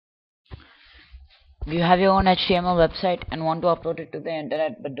You have your own HTML website and want to upload it to the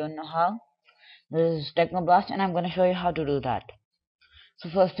internet but don't know how? This is Technoblast and I'm going to show you how to do that. So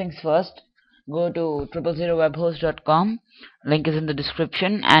first things first, go to 000webhost.com, link is in the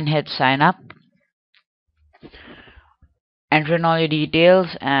description, and hit sign up. Enter in all your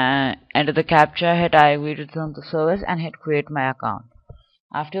details and enter the captcha, hit I agree to terms of service and hit create my account.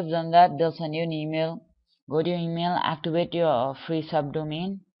 After you've done that, they'll send you an email. Go to your email, activate your free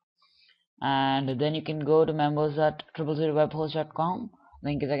subdomain, and then you can go to members.000webhost.com.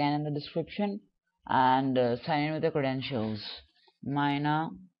 Link is again in the description, and sign in with your credentials. Mine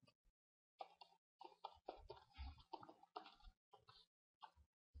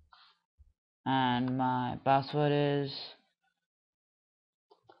and my password is,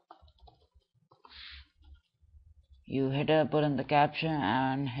 you hit put in the caption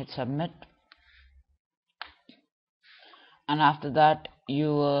and hit submit, and after that you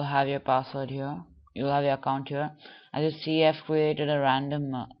will have your password here, you will have your account here. As you see, I've created a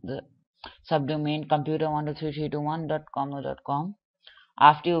random the subdomain computer123321.com.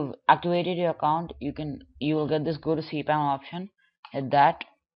 After you've activated your account, you will get this go to cPanel option. Hit that.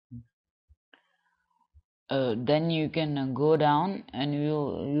 Then you can go down and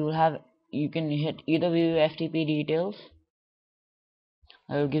you can hit either view FTP details.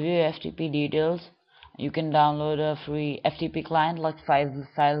 I will give you FTP details. You can download a free FTP client like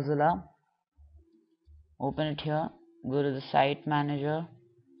FileZilla. Open it here. Go to the site manager.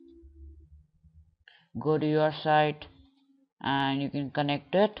 Go to your site and you can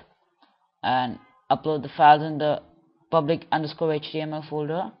connect it and upload the files in the public_HTML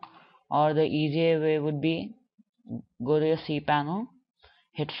folder, or the easier way would be go to your cPanel,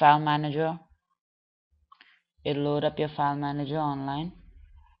 hit file manager, it'll load up your file manager online,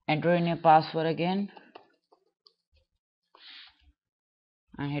 enter in your password again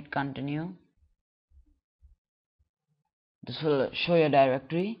and hit continue. This will show your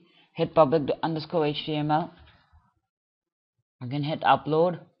directory. Hit public_HTML, again hit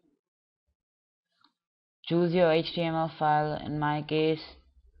upload, choose your HTML file. In my case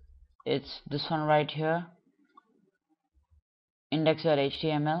it's this one right here,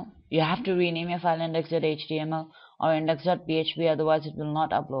 index.html. You have to rename your file index.html or index.php, otherwise it will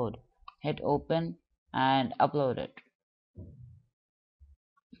not upload. Hit open and upload it.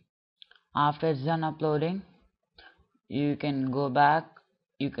 After it's done uploading, you can go back,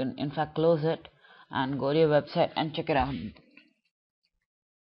 you can in fact close it and go to your website and check it out.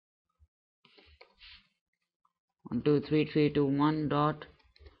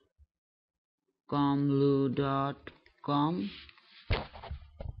 12331.comlu.com,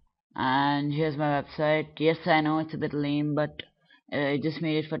 and here's my website. Yes, I know it's a bit lame, but I just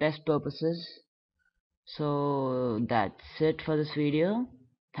made it for test purposes. So that's it for this video.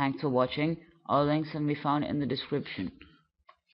 Thanks for watching. All links can be found in the description.